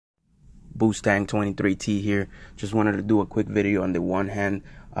Boostang 23T here. Just wanted to do a quick video on the one-hand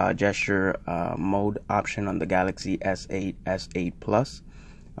gesture mode option on the Galaxy S8, S8 Plus.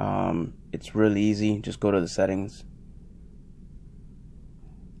 It's really easy. Just go to the settings.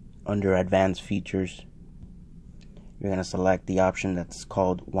 Under advanced features, you're going to select the option that's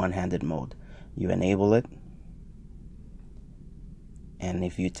called one-handed mode. You enable it, and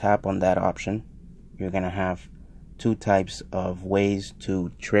if you tap on that option, you're going to have two types of ways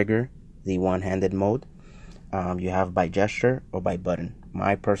to trigger the one-handed mode. You have by gesture or by button.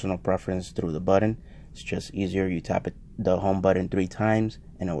 My personal preference through the button. It's just easier. You tap it, the home button 3 times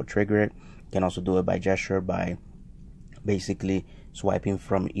and it will trigger it. You can also do it by gesture by basically swiping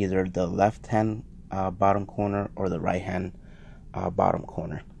from either the left hand bottom corner or the right hand bottom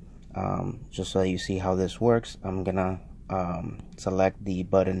corner. Just so you see how this works, I'm gonna select the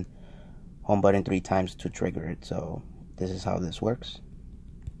button, home button 3 times to trigger it. So this is how this works.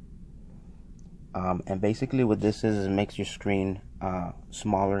 And basically what this is, it makes your screen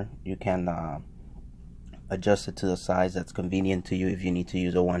smaller. You can adjust it to the size that's convenient to you if you need to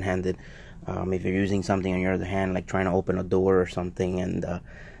use a one-handed. If you're using something on your other hand, like trying to open a door or something, and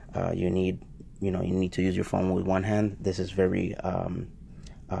you need to use your phone with one hand, this is very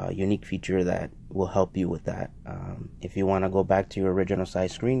unique feature that will help you with that. If you want to go back to your original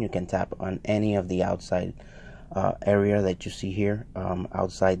size screen, you can tap on any of the outside area that you see here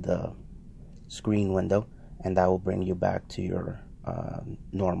outside the screen window, and that will bring you back to your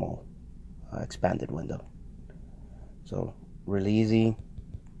normal expanded window. So really easy.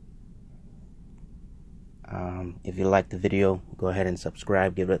 If you like the video, go ahead and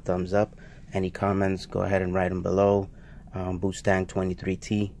subscribe, give it a thumbs up. Any comments, go ahead and write them below. Boostang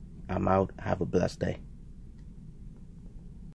 23T, I'm out. Have a blessed day.